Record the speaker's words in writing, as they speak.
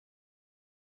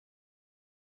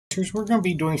We're going to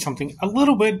be doing something a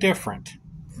little bit different.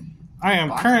 I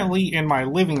am currently in my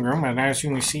living room, and as you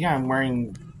can see, I'm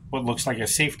wearing what looks like a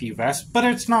safety vest, but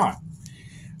it's not.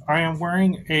 I am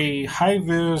wearing a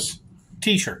high-vis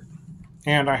t-shirt,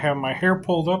 and I have my hair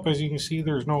pulled up. As you can see,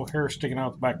 there's no hair sticking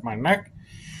out the back of my neck,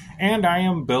 and I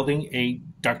am building a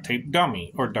duct tape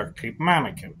dummy, or duct tape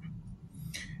mannequin.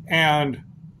 And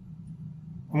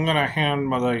I'm going to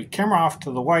hand the camera off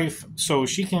to the wife so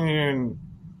she can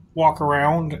walk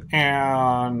around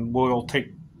and we'll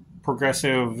take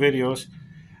progressive videos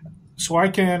so I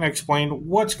can explain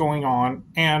what's going on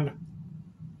and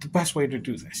the best way to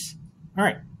do this. All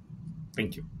right.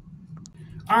 Thank you.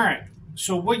 All right.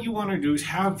 So what you want to do is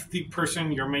have the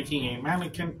person you're making a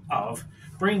mannequin of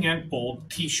bring in old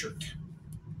t-shirt.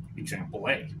 Example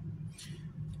A.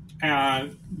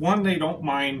 And one they don't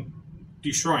mind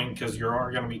destroying because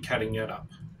you're going to be cutting it up.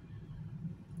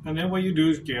 And then what you do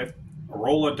is get a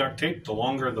roll of duct tape, the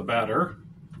longer the better,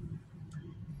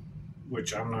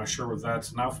 which I'm not sure if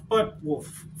that's enough, but we'll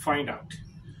find out.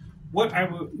 What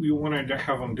we wanted to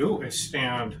have them do is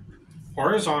stand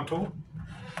horizontal,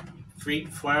 feet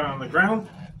flat on the ground,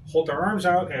 hold their arms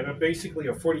out at basically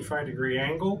a 45-degree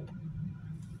angle,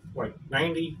 like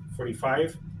 90,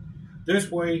 45.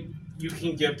 This way you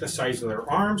can get the size of their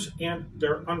arms and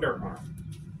their underarm.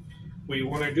 What you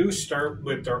want to do is start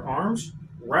with their arms,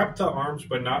 wrap the arms,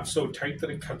 but not so tight that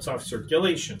it cuts off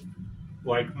circulation,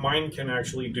 like mine can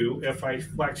actually do if I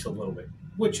flex a little bit,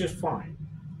 which is fine.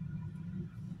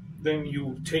 Then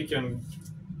you take and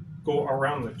go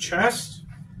around the chest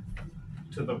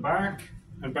to the back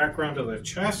and back around to the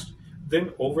chest,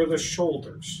 then over the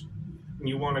shoulders. And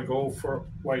you want to go for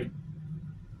like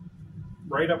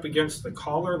right up against the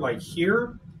collar, like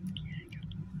here,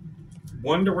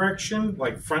 one direction,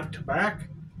 like front to back,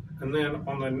 and then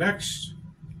on the next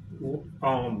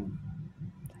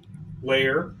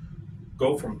layer,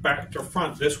 go from back to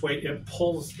front. This way it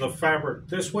pulls the fabric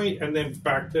this way and then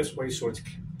back this way, so it's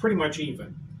pretty much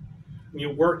even. And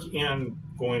you work in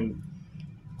going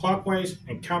clockwise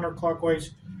and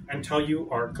counterclockwise until you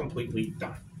are completely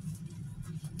done.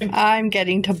 I'm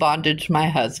getting to bondage my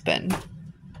husband.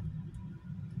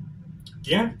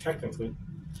 Yeah, technically.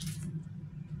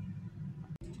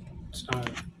 It's not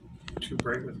too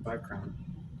bright with the background.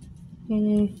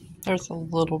 There's a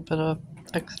little bit of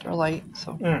extra light,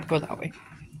 so go that way.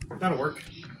 That'll work.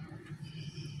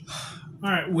 All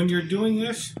right, when you're doing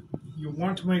this, you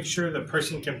want to make sure the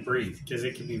person can breathe because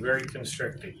it can be very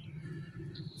constricting.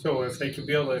 So if they can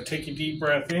be able to take a deep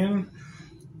breath in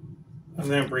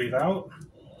and then breathe out,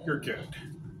 you're good.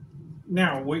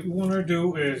 Now, what you want to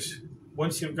do is,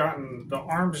 once you've gotten the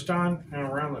arms done and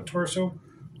around the torso,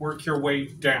 work your way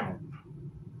down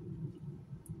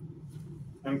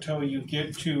until you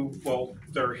get to, well,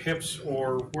 their hips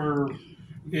or where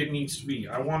it needs to be.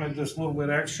 I wanted this little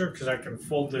bit extra because I can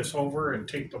fold this over and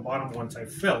take the bottom once I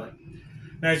fill it.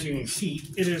 And as you can see,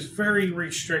 it is very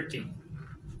restricting.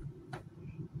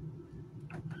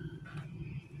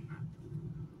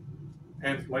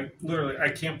 And like literally, I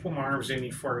can't put my arms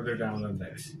any further down than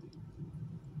this.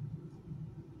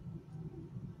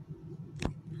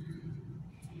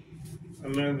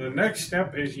 And then the next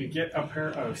step is you get a pair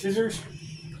of scissors.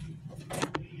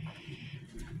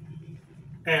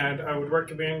 And I would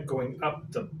recommend going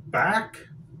up the back.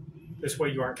 This way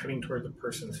you aren't cutting toward the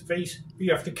person's face, but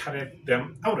you have to cut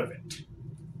them out of it.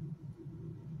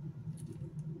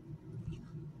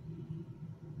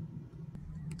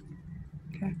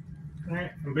 Okay. All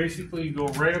right, and basically you go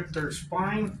right up their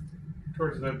spine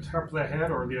towards the top of the head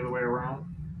or the other way around,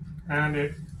 and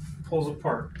it pulls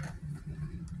apart.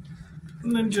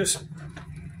 And then just,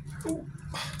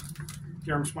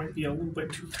 the arms might be a little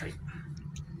bit too tight.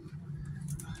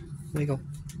 Wiggle.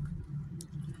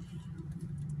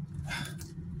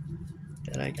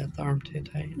 Did I get the arm too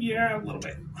tight? Yeah, a little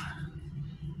bit.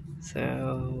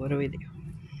 So, what do we do?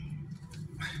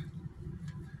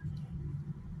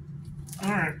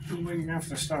 Alright, we have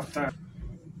to stop that.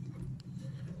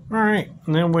 Alright,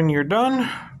 and then when you're done,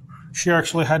 she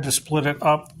actually had to split it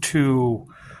up to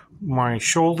my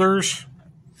shoulders.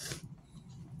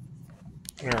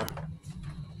 Yeah.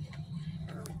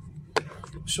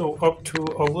 So up to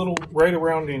a little, right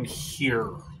around in here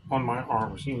on my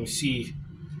arms. You can see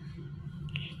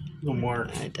the mark.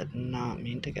 I did not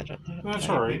mean to get it that That's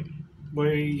tight. alright. But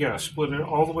yeah, split it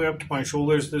all the way up to my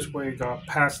shoulders. This way it got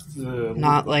past the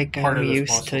Not like part I'm of this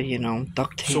used muscle, to, you know,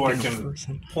 duct tape. so I can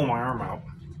pull my arm out.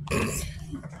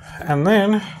 And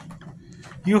then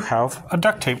you have a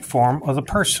duct tape form of the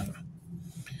person.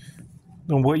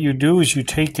 And what you do is you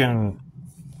take and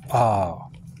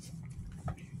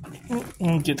Let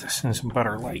me get this in some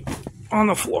better light on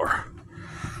the floor.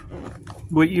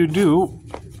 What you do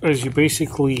is you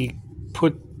basically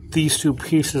put these two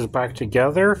pieces back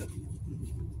together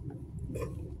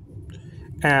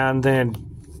and then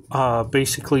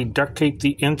basically duct tape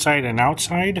the inside and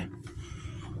outside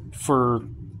for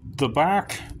the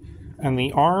back and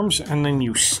the arms, and then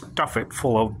you stuff it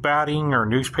full of batting or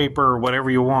newspaper or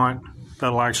whatever you want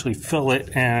that'll actually fill it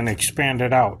and expand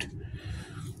it out.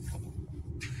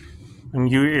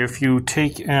 And if you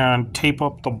take and tape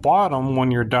up the bottom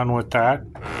when you're done with that,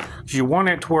 you want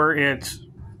it to where it's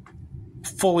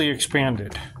fully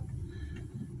expanded.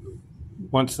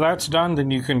 Once that's done,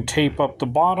 then you can tape up the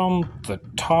bottom, the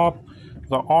top,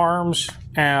 the arms,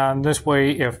 and this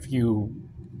way if you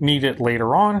need it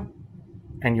later on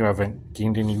and you haven't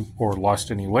gained any or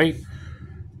lost any weight,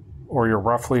 or you're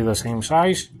roughly the same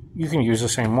size, you can use the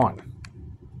same one.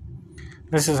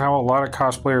 This is how a lot of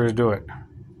cosplayers do it.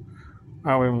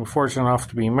 I'm fortunate enough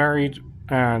to be married,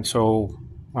 and so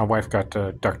my wife got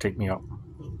to duct tape me up.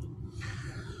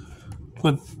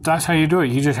 But that's how you do it.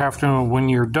 You just have to, when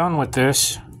you're done with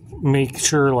this, make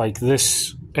sure like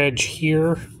this edge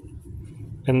here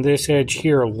and this edge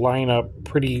here line up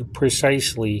pretty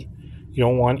precisely. You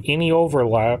don't want any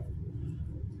overlap.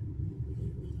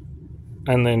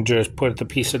 And then just put the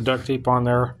piece of duct tape on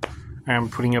there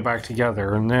and putting it back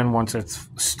together. And then once it's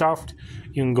stuffed,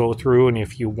 you can go through and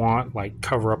if you want, like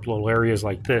cover up little areas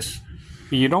like this.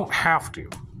 But you don't have to.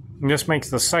 And this makes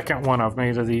the second one I've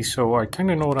made of these, so I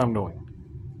kind of know what I'm doing.